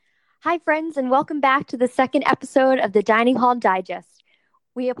Hi, friends, and welcome back to the second episode of the Dining Hall Digest.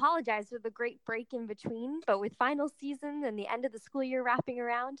 We apologize for the great break in between, but with final season and the end of the school year wrapping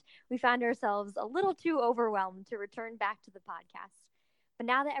around, we found ourselves a little too overwhelmed to return back to the podcast. But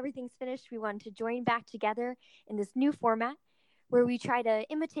now that everything's finished, we wanted to join back together in this new format where we try to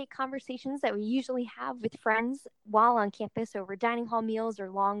imitate conversations that we usually have with friends while on campus over dining hall meals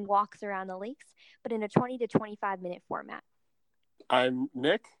or long walks around the lakes, but in a 20 to 25-minute format. I'm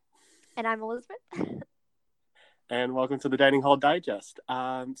Nick. And I'm Elizabeth. And welcome to the Dining Hall Digest.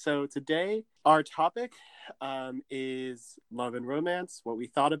 So today, our topic is love and romance, what we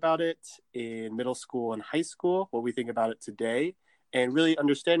thought about it in middle school and high school, what we think about it today, and really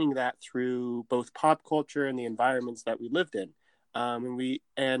understanding that through both pop culture and the environments that we lived in.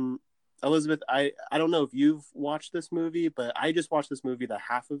 And Elizabeth, I don't know if you've watched this movie, but I just watched this movie, the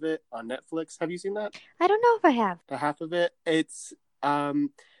half of it on Netflix. Have you seen that? I don't know if I have. The half of it? It's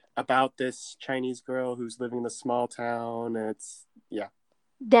about this Chinese girl who's living in a small town. And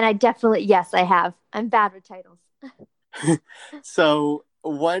Then yes, I have. I'm bad with titles. So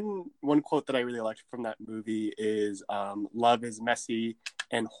one quote that I really liked from that movie is love is messy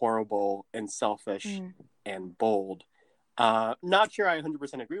and horrible and selfish and bold. Not sure I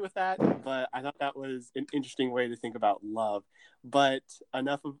 100% agree with that, but I thought that was an interesting way to think about love. But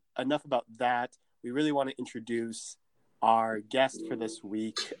enough about that. We really want to introduce our guest for this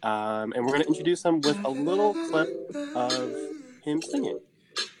week, and we're going to introduce him with a little clip of him singing.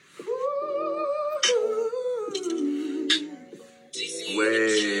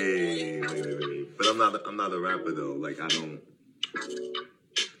 Wait. But I'm not a rapper though. Like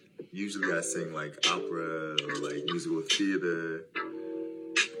usually I sing like opera or like musical theater.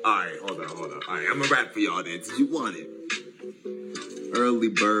 Alright, hold on. Alright, I'm gonna rap for y'all then, since you want it. Early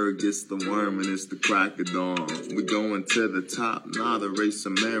bird gets the worm and it's the crack of dawn. We going to the top, not a race, a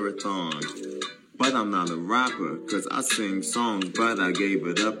marathon. But I'm not a rapper, cause I sing songs, but I gave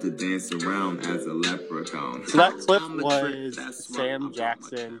it up to dance around as a leprechaun. So that clip was Sam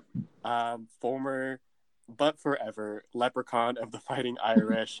Jackson, former, but forever, leprechaun of the Fighting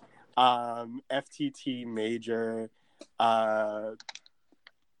Irish, FTT major,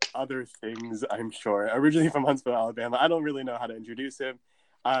 other things, I'm sure. Originally from Huntsville, Alabama. I don't really know how to introduce him.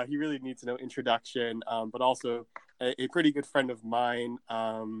 He really needs no introduction, but also a pretty good friend of mine.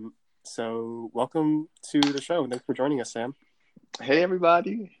 So welcome to the show. Thanks for joining us, Sam. Hey,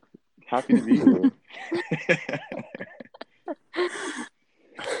 everybody. Happy to be here.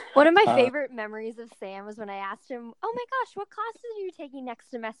 One of my favorite memories of Sam was when I asked him, oh my gosh, what classes are you taking next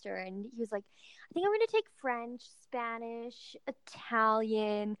semester? And he was like, I think I'm going to take French, Spanish,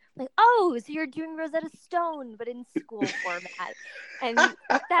 Italian. I'm like, oh, so you're doing Rosetta Stone, but in school format. And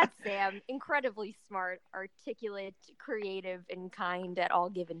that's Sam. Incredibly smart, articulate, creative, and kind at all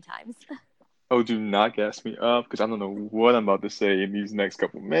given times. Oh, do not gas me up, because I don't know what I'm about to say in these next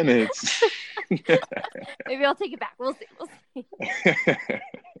couple minutes. Maybe I'll take it back. We'll see.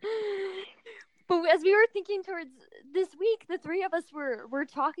 But as we were thinking towards this week, the three of us were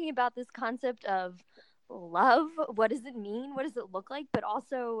talking about this concept of love. What does it mean? What does it look like? But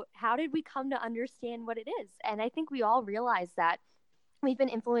also, how did we come to understand what it is? And I think we all realize that we've been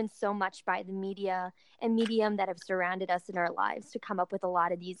influenced so much by the media and medium that have surrounded us in our lives to come up with a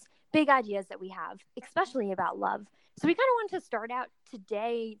lot of these big ideas that we have, especially about love. So we kind of wanted to start out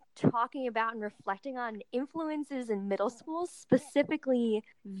today talking about and reflecting on influences in middle school, specifically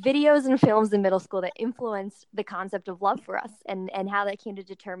videos and films in middle school that influenced the concept of love for us and how that came to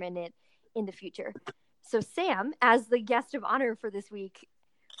determine it in the future. So Sam, as the guest of honor for this week,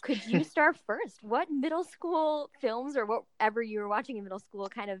 could you start first? What middle school films or whatever you were watching in middle school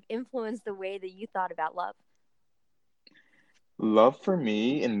kind of influenced the way that you thought about love? Love for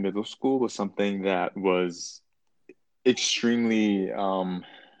me in middle school was something that was extremely,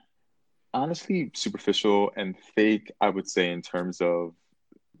 honestly, superficial and fake, I would say, in terms of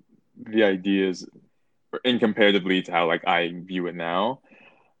the ideas, and comparatively to how like I view it now,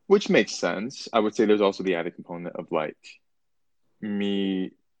 which makes sense. I would say there's also the added component of like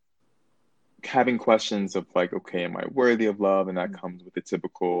me having questions of like, okay, am I worthy of love? And that comes with the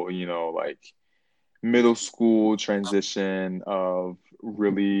typical, like middle school transition of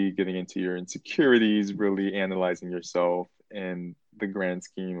really getting into your insecurities, really analyzing yourself in the grand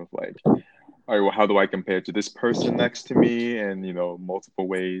scheme of like, all right, well, how do I compare to this person next to me? And, multiple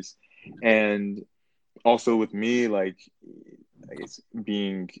ways. And also with me, like, I guess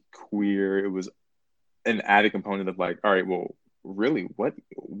being queer, it was an added component of like, all right, well, really,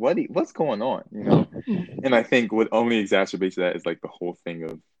 what's going on? And I think what only exacerbates that is like the whole thing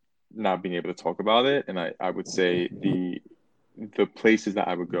of not being able to talk about it. And I would say the places that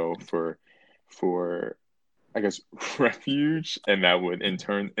I would go for I guess refuge, and that would in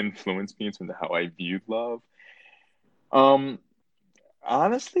turn influence me in terms of how I viewed love. Um,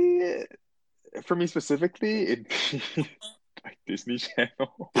 Honestly, for me specifically, it'd be like Disney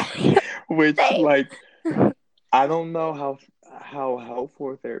Channel, which Same. like I don't know how helpful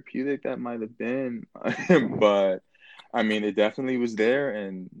or therapeutic that might have been, but I mean, it definitely was there,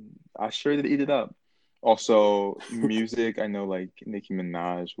 and I sure did eat it up. Also, music, I know like Nicki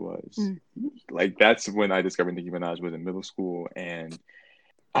Minaj was Mm. like that's when I discovered Nicki Minaj was in middle school, and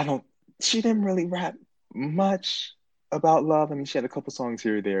I don't, she didn't really rap much about love. I mean, she had a couple songs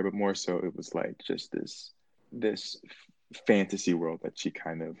here or there, but more so it was like just this fantasy world that she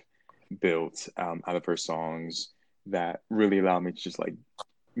kind of built out of her songs that really allowed me to just like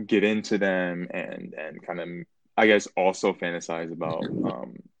get into them and kind of I guess also fantasize about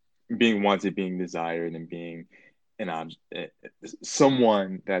being wanted, being desired, and being an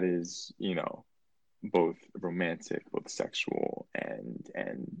someone that is both romantic, both sexual, and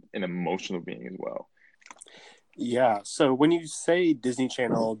an emotional being as well. Yeah. So when you say Disney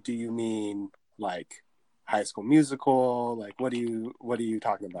Channel, do you mean like High School Musical? Like what are you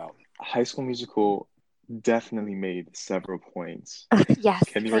talking about? High School Musical definitely made several points. Yes,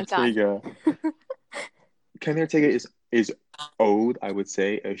 Kenny thank God. Ortega. Kenny Ortega is owed, I would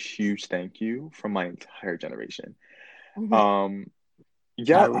say, a huge thank you from my entire generation. Mhm. Um,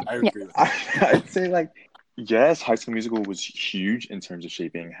 yeah, I agree with that. I'd say like yes, High School Musical was huge in terms of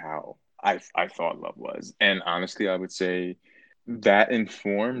shaping how I thought love was, and honestly, I would say that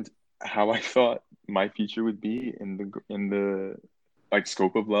informed how I thought my future would be in the like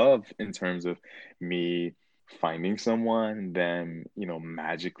scope of love in terms of me finding someone, them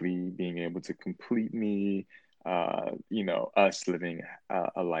magically being able to complete me, us living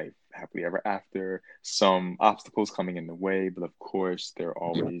a life happily ever after, some obstacles coming in the way, but of course they're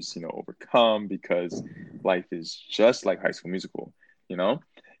always overcome because life is just like High School Musical, you know.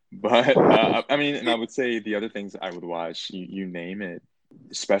 But I mean, and I would say the other things I would watch, you name it,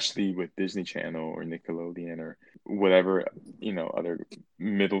 especially with Disney Channel or Nickelodeon or whatever, other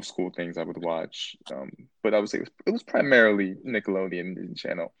middle school things I would watch. But I would say it was primarily Nickelodeon and Disney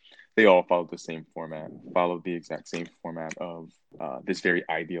Channel. They all followed the same format, followed the exact same format of this very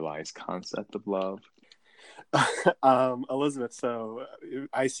idealized concept of love. Elizabeth, so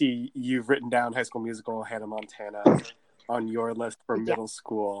I see you've written down High School Musical, Hannah Montana on your list for Yeah. middle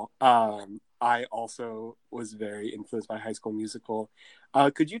school. I also was very influenced by High School Musical.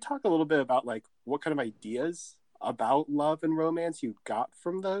 Could you talk a little bit about like what kind of ideas about love and romance you got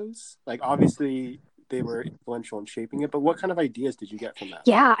from those? Like obviously they were influential in shaping it, but what kind of ideas did you get from that?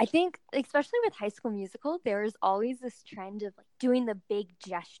 Yeah, I think especially with High School Musical, there's always this trend of like doing the big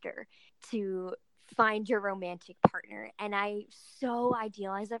gesture to find your romantic partner. And I so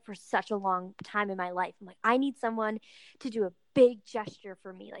idealized that for such a long time in my life. I'm like, I need someone to do a big gesture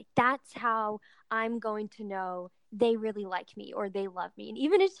for me. Like that's how I'm going to know they really like me or they love me. And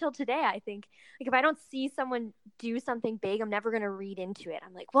even until today, I think like if I don't see someone do something big, I'm never going to read into it.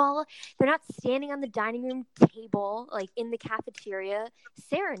 I'm like, well, they're not standing on the dining room table, like in the cafeteria,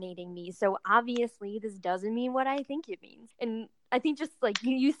 serenading me. So obviously, this doesn't mean what I think it means. And I think just like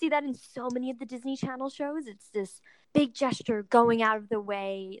you see that in so many of the Disney Channel shows. It's this big gesture going out of the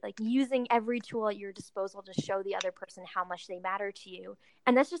way, like using every tool at your disposal to show the other person how much they matter to you.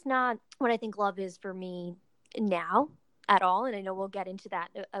 And that's just not what I think love is for me now at all. And I know we'll get into that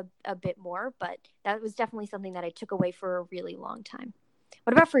a bit more, but that was definitely something that I took away for a really long time.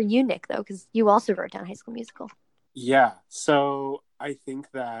 What about for you, Nick, though? Because you also wrote down High School Musical. Yeah, so I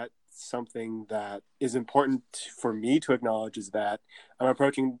think that something that is important for me to acknowledge is that I'm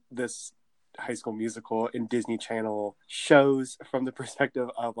approaching this High School Musical and Disney Channel shows from the perspective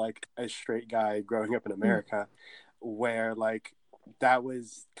of like a straight guy growing up in America, where like that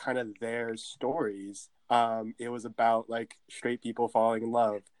was kind of their stories. It was about like straight people falling in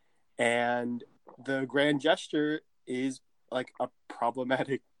love, and the grand gesture is like a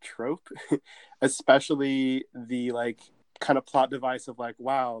problematic trope, especially the like kind of plot device of like,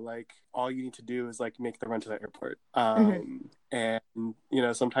 wow, like all you need to do is like make the run to the airport. And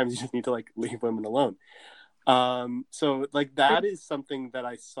sometimes you just need to like leave women alone. So like that is something that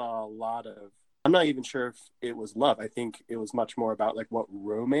I saw a lot of. I'm not even sure if it was love. I think it was much more about like what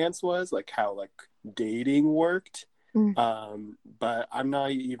romance was, like how like dating worked. But I'm not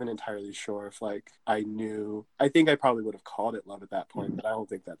even entirely sure if like I knew. I think I probably would have called it love at that point, but I don't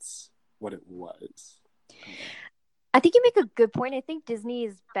think that's what it was. I think you make a good point. I think Disney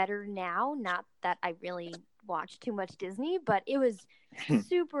is better now. Not that I really watch too much Disney, but it was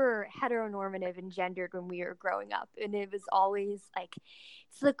super heteronormative and gendered when we were growing up. And it was always like,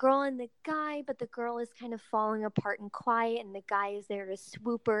 it's the girl and the guy, but the girl is kind of falling apart and quiet, and the guy is there to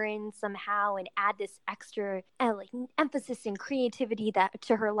swoop her in somehow and add this extra like emphasis and creativity that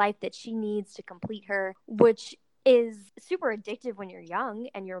to her life that she needs to complete her, which is super addictive when you're young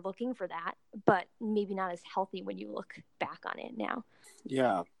and you're looking for that, but maybe not as healthy when you look back on it now.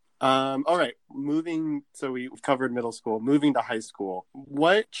 Yeah. All right. So we've covered middle school. Moving to high school.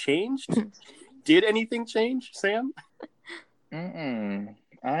 What changed? Did anything change, Sam?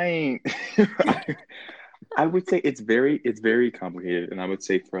 I I would say it's very complicated, and I would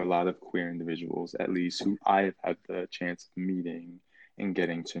say for a lot of queer individuals, at least who I've had the chance of meeting and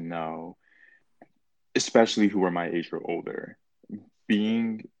getting to know, especially who are my age or older,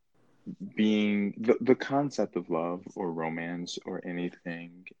 being the concept of love or romance or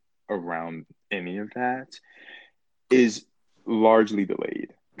anything around any of that is largely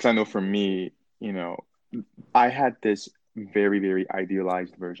delayed. Because I know for me, I had this very, very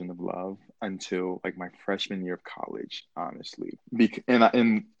idealized version of love until like my freshman year of college, honestly.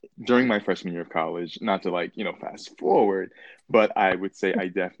 And during my freshman year of college, not to fast forward, but I would say I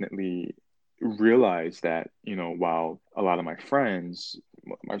definitely realized that, while a lot of my friends,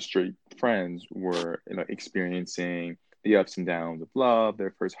 my straight friends were, experiencing the ups and downs of love,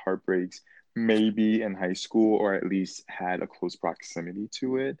 their first heartbreaks, maybe in high school, or at least had a close proximity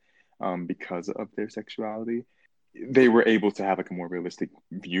to it because of their sexuality, they were able to have like a more realistic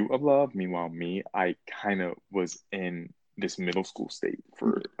view of love. Meanwhile, me, I kind of was in this middle school state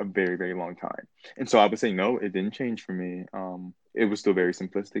for a very, very long time. And so I would say, no, it didn't change for me. It was still very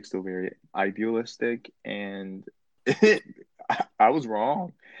simplistic, still very idealistic. And I was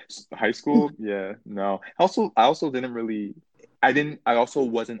wrong. High school, yeah, no. I also didn't really, I also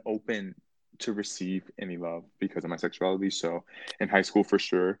wasn't open to receive any love because of my sexuality. So in high school, for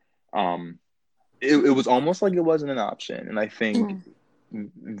sure, it was almost like it wasn't an option. And I think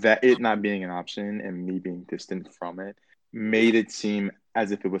that it not being an option and me being distant from it made it seem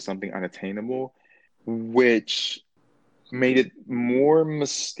as if it was something unattainable, which made it more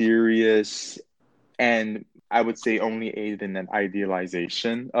mysterious, and I would say only aided in an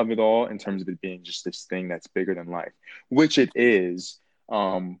idealization of it all in terms of it being just this thing that's bigger than life, which it is.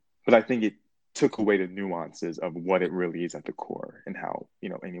 But I think it took away the nuances of what it really is at the core and how,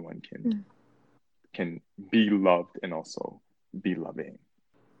 anyone can be loved and also be loving.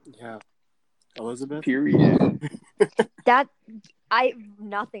 Yeah. Elizabeth? Period. That I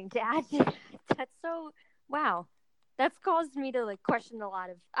nothing to add to that. That's so wow. That's caused me to question a lot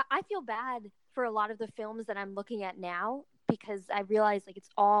of I feel bad for a lot of the films that I'm looking at now, because I realize it's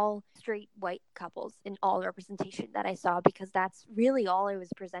all straight white couples in all representation that I saw, because that's really all I was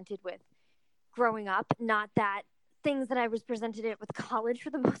presented with growing up. Not that things that I was presented with college for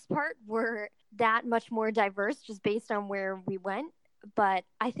the most part were that much more diverse just based on where we went. But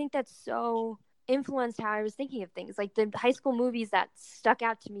I think that's so influenced how I was thinking of things. Like the high school movies that stuck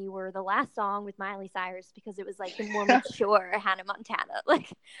out to me were The Last Song with Miley Cyrus, because it was the more mature Hannah Montana.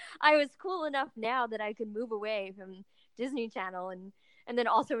 I was cool enough now that I could move away from Disney Channel, and then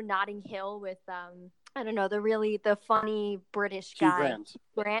also Notting Hill with I don't know, the funny British guy,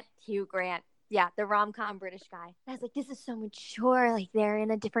 Hugh Grant. Yeah, the rom-com British guy. And I was like, this is so mature. They're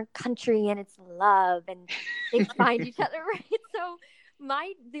in a different country and it's love and they find each other, right? So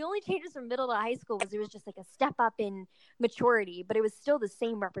the only changes from middle to high school was it was just a step up in maturity, but it was still the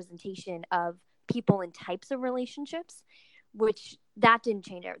same representation of people and types of relationships, which that didn't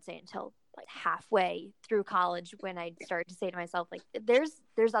change, I would say, until halfway through college, when I started to say to myself, there's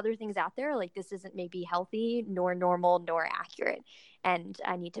other things out there. This isn't maybe healthy, nor normal, nor accurate. And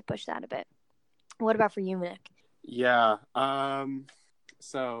I need to push that a bit. What about for you, Nick? Yeah.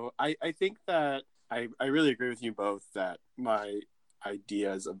 So I think that I really agree with you both that my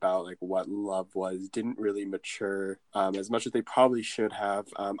ideas about what love was didn't really mature as much as they probably should have.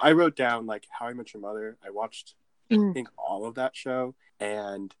 I wrote down How I Met Your Mother. I watched I think all of that show,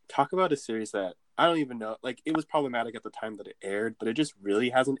 and talk about a series that I don't even know, it was problematic at the time that it aired, but it just really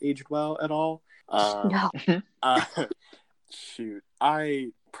hasn't aged well at all. No. Shoot,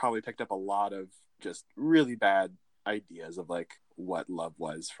 I probably picked up a lot of just really bad ideas of what love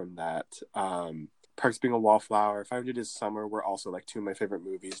was from that. Perks Being a Wallflower, 500 Days of Summer were also two of my favorite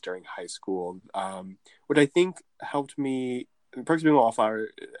movies during high school, which I think helped me. Perks Being a Wallflower,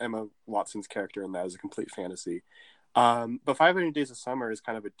 Emma Watson's character in that is a complete fantasy. But 500 Days of Summer is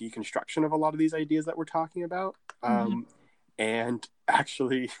kind of a deconstruction of a lot of these ideas that we're talking about. And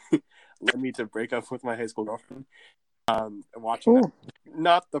actually led me to break up with my high school girlfriend. Watching that, Ooh.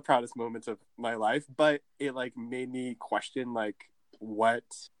 not the proudest moments of my life, but it like made me question like what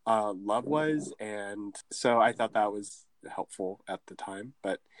love was, and so I thought that was helpful at the time.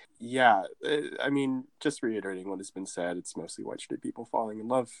 But yeah, I mean, just reiterating what has been said, it's mostly white straight people falling in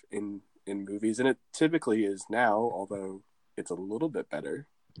love in movies, and it typically is now, although it's a little bit better,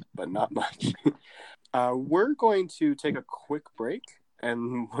 but not much. We're going to take a quick break,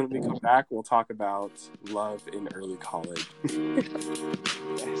 and when we come back, we'll talk about love in early college.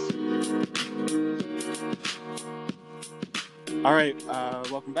 All right,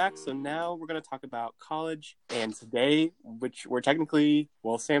 welcome back. So now we're going to talk about college, and today, which we're technically,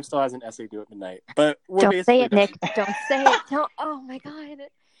 well, Sam still has an essay due at midnight, but we're Don't basically say it, done. Nick. Don't say it. Don't. Oh my God.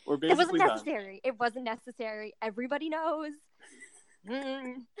 We're It wasn't basically done. necessary. It wasn't necessary. Everybody knows.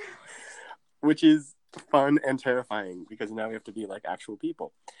 Which is fun and terrifying because now we have to be like actual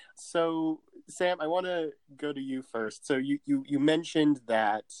people. So Sam, I want to go to you first. So you mentioned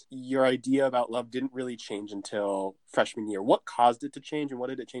that your idea about love didn't really change until freshman year. What caused it to change, and what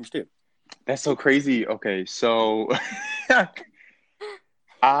did it change to? That's so crazy. Okay, so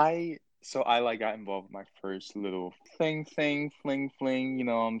I like got involved with my first little fling, you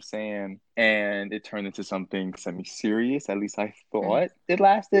know what I'm saying? And it turned into something semi-serious. At least I thought. It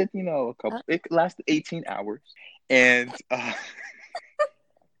lasted, you know, it lasted 18 hours. And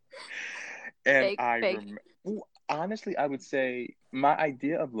and Fake. Honestly, I would say my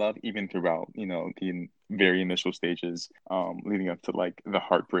idea of love, even throughout, you know, the very initial stages, leading up to like the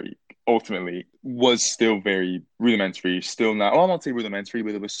heartbreak, ultimately was still very rudimentary. Still not, well, I won't say rudimentary,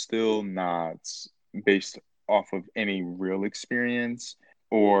 but it was still not based off of any real experience,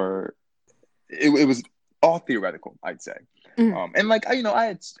 or it was all theoretical, I'd say. And like, you know,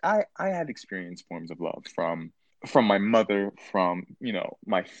 I had experienced forms of love from my mother, from, you know,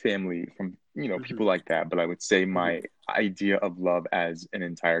 my family, from, you know, people like that. But I would say my idea of love as an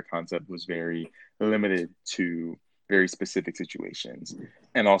entire concept was very limited to very specific situations.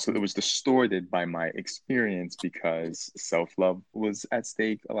 And also it was distorted by my experience because self-love was at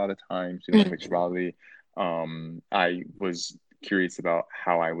stake a lot of times, you know, sexuality. I was curious about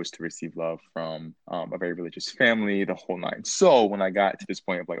how I was to receive love from a very religious family, the whole nine. So when I got to this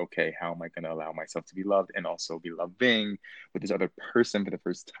point of like, okay, how am I going to allow myself to be loved and also be loving with this other person for the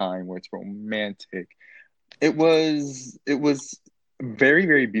first time, where it's romantic? It was very,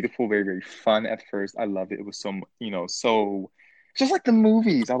 very beautiful, very, very fun at first. I loved it. It was so, you know, so just like the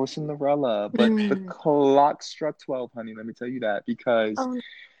movies. I was Cinderella, but the clock struck 12, honey. Let me tell you that, because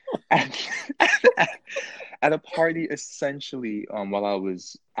at, at a party, essentially, while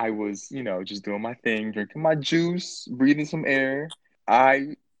I was, you know, just doing my thing, drinking my juice, breathing some air,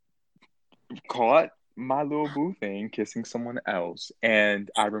 I caught my little boo thing kissing someone else.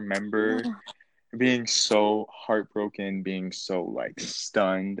 And I remember being so heartbroken, being so like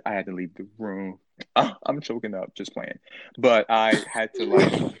stunned. I had to leave the room. I'm choking up just playing. But I had to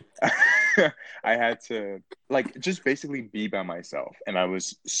like I had to like just basically be by myself. And I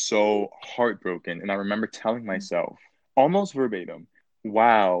was so heartbroken. And I remember telling myself almost verbatim,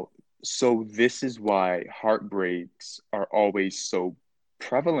 wow, so this is why heartbreaks are always so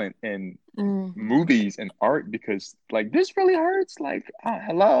prevalent in movies and art, because like this really hurts. Like,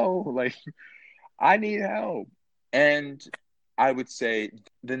 hello, like I need help. And I would say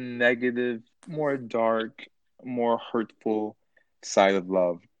the negative, more dark, more hurtful side of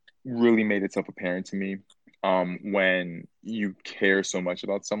love really made itself apparent to me when you care so much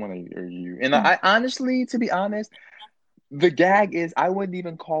about someone, or you. And I honestly, to be honest, the gag is I wouldn't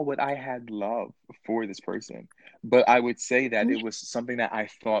even call what I had love for this person, but I would say that it was something that I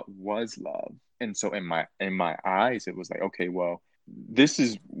thought was love. And so in my eyes, it was like, okay, well, this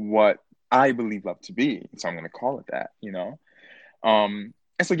is what I believe love to be, so I'm going to call it that, you know? And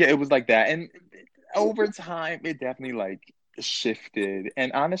so, yeah, it was like that. And over time, it definitely like shifted.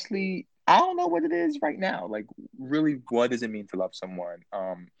 And honestly, I don't know what it is right now. Like, really, what does it mean to love someone?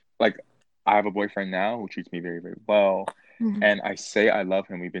 Like, I have a boyfriend now who treats me very, very well. And I say I love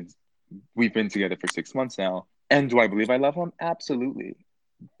him. We've been together for 6 months now. And do I believe I love him? Absolutely.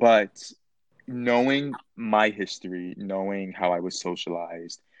 But knowing my history, knowing how I was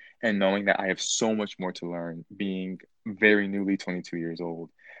socialized, and knowing that I have so much more to learn, being very newly 22 years old,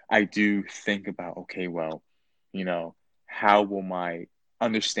 I do think about, okay, well, you know, how will my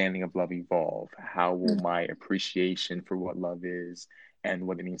understanding of love evolve? How will my appreciation for what love is and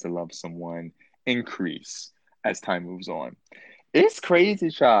what it means to love someone increase as time moves on? It's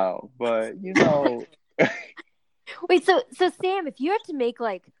crazy, child, but you know. Wait, so Sam, if you had to make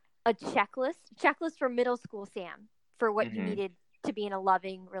like a checklist for middle school Sam for what you needed to be in a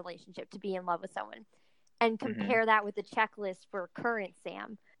loving relationship, to be in love with someone, and compare that with the checklist for current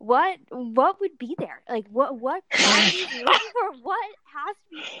Sam, what would be there? Like what qualities are you looking for? What has to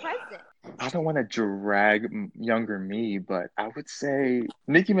be present? I don't want to drag younger me, but I would say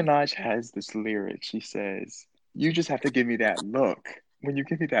Nicki Minaj has this lyric. She says, "You just have to give me that look. When you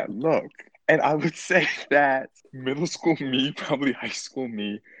give me that look." And I would say that middle school me, probably high school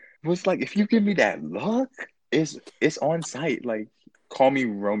me, was like, if you give me that look, it's on site. Like, call me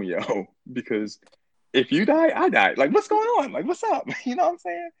Romeo, because if you die, I die. Like, what's going on? Like, what's up? You know what I'm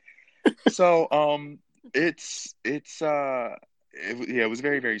saying? So, it was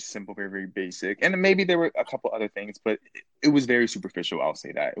very, very simple, very, very basic. And maybe there were a couple other things, but it was very superficial. I'll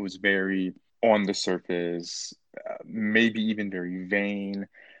say that. It was very on the surface, maybe even very vain.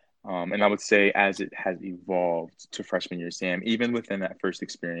 And I would say as it has evolved to freshman year Sam, even within that first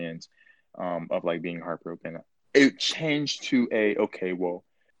experience of like being heartbroken, it changed to okay, well,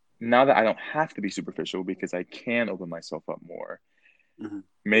 now that I don't have to be superficial because I can open myself up more. Mm-hmm.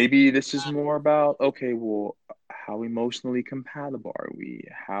 Maybe this is more about, okay, well, how emotionally compatible are we?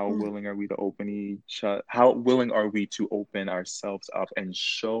 How willing are we to how willing are we to open ourselves up and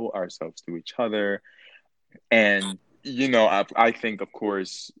show ourselves to each other? And, I think, of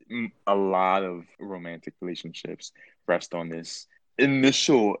course, a lot of romantic relationships rest on this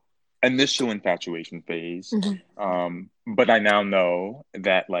initial infatuation phase. But I now know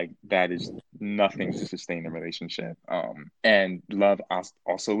that like that is nothing to sustain a relationship. And love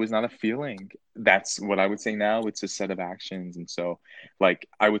also is not a feeling. That's what I would say now. It's a set of actions. And so like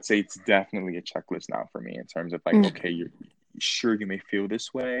I would say it's definitely a checklist now for me in terms of like, okay, you're sure you may feel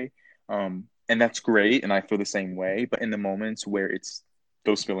this way. And that's great. And I feel the same way. But in the moments where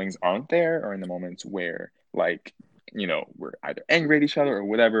those feelings aren't there, or in the moments where like, we're either angry at each other or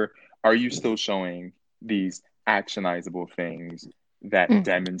whatever, are you still showing these actionizable things that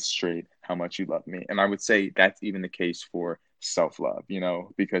demonstrate how much you love me? And I would say that's even the case for self-love,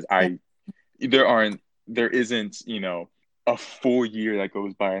 because there isn't, a full year that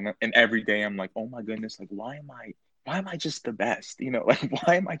goes by and every day I'm like, oh my goodness, like why am I just the best? Like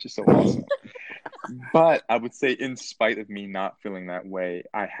why am I just so awesome? But I would say in spite of me not feeling that way,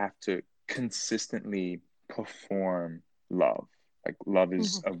 I have to consistently perform love. Like love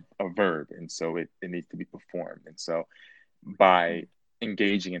is a verb, and so it needs to be performed. And so by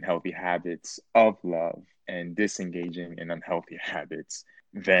engaging in healthy habits of love and disengaging in unhealthy habits,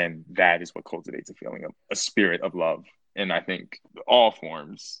 then that is what cultivates a feeling of a spirit of love. And I think all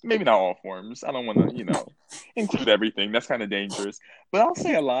forms, maybe not all forms. I don't want to, include everything. That's kind of dangerous, but I'll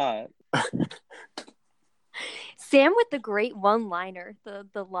say a lot. Sam with the great one-liner,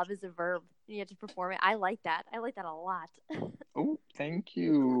 the love is a verb. You have to perform it. I like that. I like that a lot. Oh, thank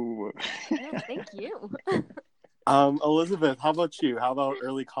you. Yeah, thank you. Elizabeth, how about you? How about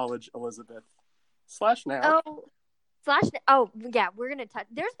early college Elizabeth / now? Yeah, we're gonna touch.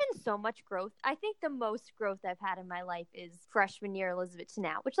 There's been so much growth. I think the most growth I've had in my life is freshman year Elizabeth to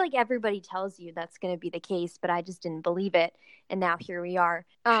now, which like everybody tells you that's gonna be the case, but I just didn't believe it, and now here we are.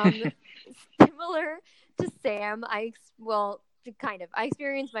 Similar to Sam, I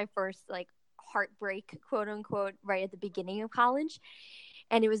experienced my first like heartbreak, quote unquote, right at the beginning of college,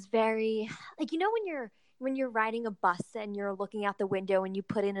 and it was very like when you're riding a bus and you're looking out the window and you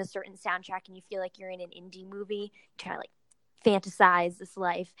put in a certain soundtrack and you feel like you're in an indie movie, try to like fantasize this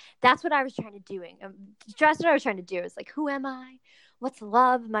life. That's what I was trying to do. That's what I was trying to do. It's like, who am I? What's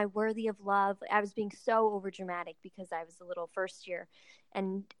love? Am I worthy of love? I was being so overdramatic because I was a little first year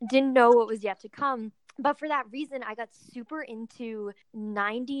and didn't know what was yet to come. But for that reason, I got super into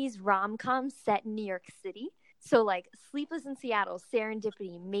 90s rom-coms set in New York City. So like Sleepless in Seattle,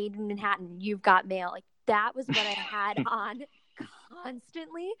 Serendipity, Made in Manhattan, You've Got Mail, like that was what I had on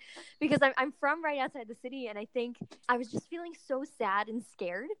constantly because I'm from right outside the city, and I think I was just feeling so sad and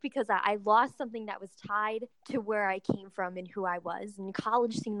scared because I lost something that was tied to where I came from and who I was, and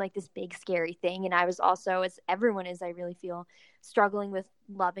college seemed like this big scary thing, and I was also, as everyone is, I really feel, struggling with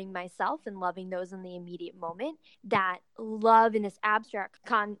loving myself and loving those in the immediate moment. That love in this abstract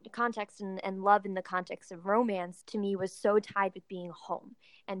context and love in the context of romance to me was so tied with being home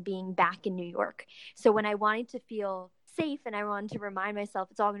and being back in New York. So when I wanted to feel safe and I wanted to remind myself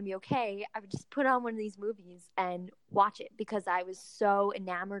it's all going to be okay, I would just put on one of these movies and watch it because I was so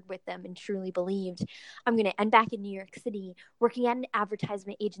enamored with them and truly believed I'm going to end back in New York City working at an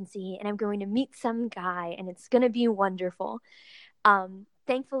advertisement agency and I'm going to meet some guy and it's going to be wonderful.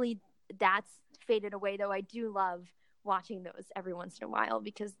 Thankfully, that's faded away, though I do love watching those every once in a while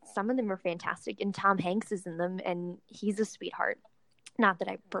because some of them are fantastic and Tom Hanks is in them and he's a sweetheart. Not that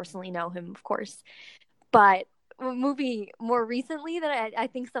I personally know him, of course, but movie more recently that I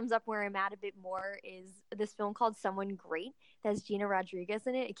think sums up where I'm at a bit more is this film called Someone Great that has Gina Rodriguez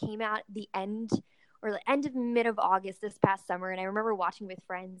in it. It came out the end of mid of August this past summer, and I remember watching with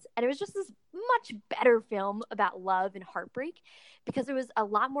friends, and it was just this much better film about love and heartbreak because it was a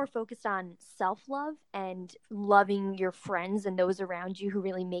lot more focused on self-love and loving your friends and those around you who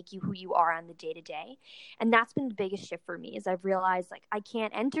really make you who you are on the day-to-day. And that's been the biggest shift for me, is I've realized like I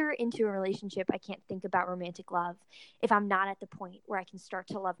can't enter into a relationship, I can't think about romantic love if I'm not at the point where I can start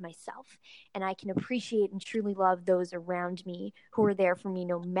to love myself and I can appreciate and truly love those around me who are there for me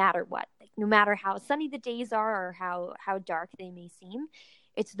no matter what. Like no matter how sunny the days are or how dark they may seem,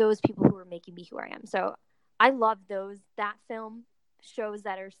 it's those people who are making me who I am. So I love that film, shows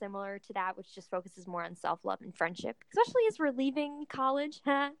that are similar to that, which just focuses more on self-love and friendship, especially as we're leaving college.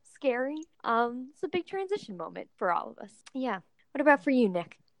 Scary. It's a big transition moment for all of us. Yeah. What about for you,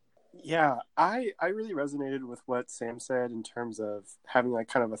 Nick? Yeah, I really resonated with what Sam said in terms of having like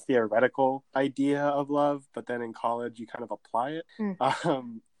kind of a theoretical idea of love, but then in college you kind of apply it.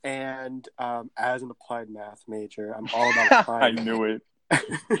 And as an applied math major, I'm all about applying. I knew it.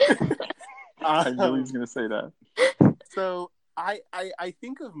 I knew he was going to say that. So I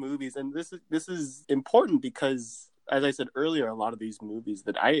think of movies, and this is important because, as I said earlier, a lot of these movies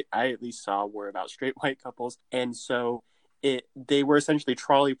that I at least saw were about straight white couples, and so they were essentially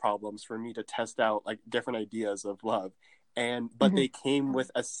trolley problems for me to test out like different ideas of love. But they came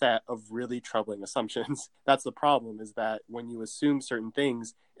with a set of really troubling assumptions. That's the problem, is that when you assume certain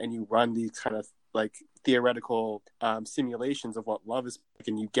things and you run these kind of like theoretical simulations of what love is like,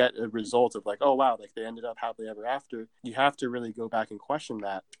 and you get a result of like, oh wow, like they ended up happily ever after, you have to really go back and question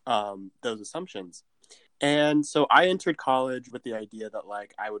that those assumptions. And so I entered college with the idea that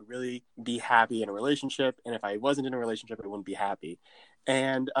like I would really be happy in a relationship, and if I wasn't in a relationship, I wouldn't be happy.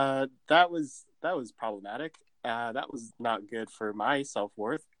 And that was problematic. That was not good for my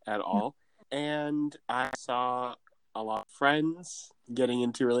self-worth at all. And I saw a lot of friends getting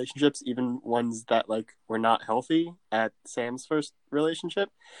into relationships, even ones that like were not healthy at Sam's first relationship.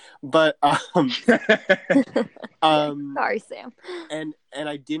 But Sorry, Sam. And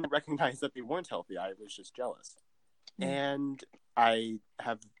I didn't recognize that they weren't healthy. I was just jealous. And I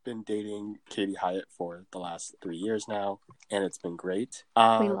have been dating Katie Hyatt for the last 3 years now, and it's been great.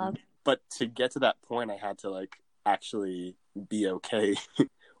 We love. But to get to that point, I had to like actually be okay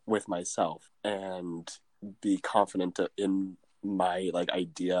with myself and be confident in my like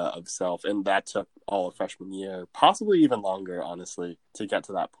idea of self, and that took all of freshman year, possibly even longer, honestly, to get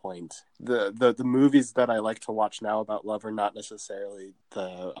to that point. The movies that I like to watch now about love are not necessarily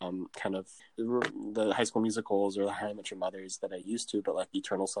the kind of the High School Musicals or the How I Met Your Mothers that I used to, but like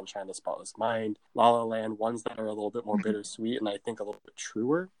Eternal Sunshine of the Spotless Mind, La La Land, ones that are a little bit more bittersweet and I think a little bit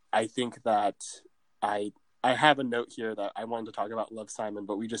truer. I think that I have a note here that I wanted to talk about Love, Simon,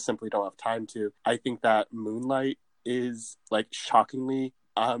 but we just simply don't have time to. I think that Moonlight is like shockingly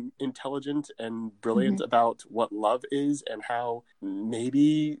intelligent and brilliant about what love is, and how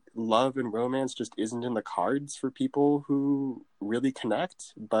maybe love and romance just isn't in the cards for people who really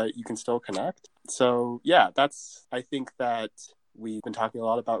connect, but you can still connect. So yeah, I think that we've been talking a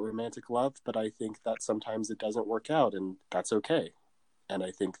lot about romantic love, but I think that sometimes it doesn't work out, and that's okay. And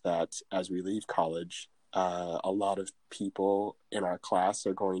I think that as we leave college, a lot of people in our class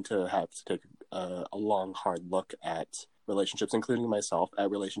are going to have to take a long, hard look at relationships, including myself, at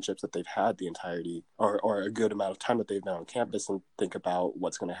relationships that they've had the entirety or a good amount of time that they've been on campus, and think about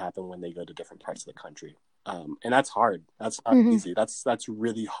what's going to happen when they go to different parts of the country. And that's hard. That's not easy. That's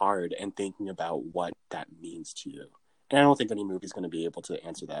really hard, and thinking about what that means to you. And I don't think any movie's going to be able to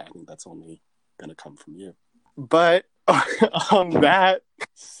answer that. I think that's only going to come from you. But on that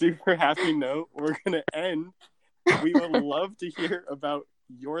super happy note, we're going to end. We would love to hear about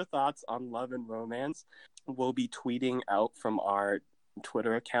your thoughts on love and romance. We'll be tweeting out from our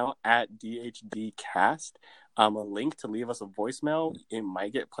Twitter account at DHDcast a link to leave us a voicemail. It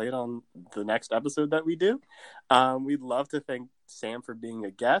might get played on the next episode that we do. We'd love to thank Sam for being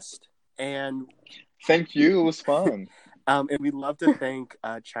a guest. And thank you. It was fun. And we'd love to thank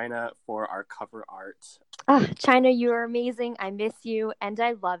China for our cover art. China, you are amazing. I miss you and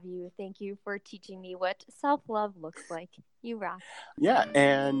I love you. Thank you for teaching me what self-love looks like. You rock. Yeah,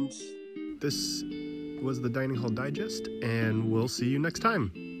 and this was the Dining Hall Digest, and we'll see you next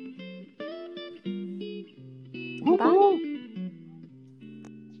time. Bye.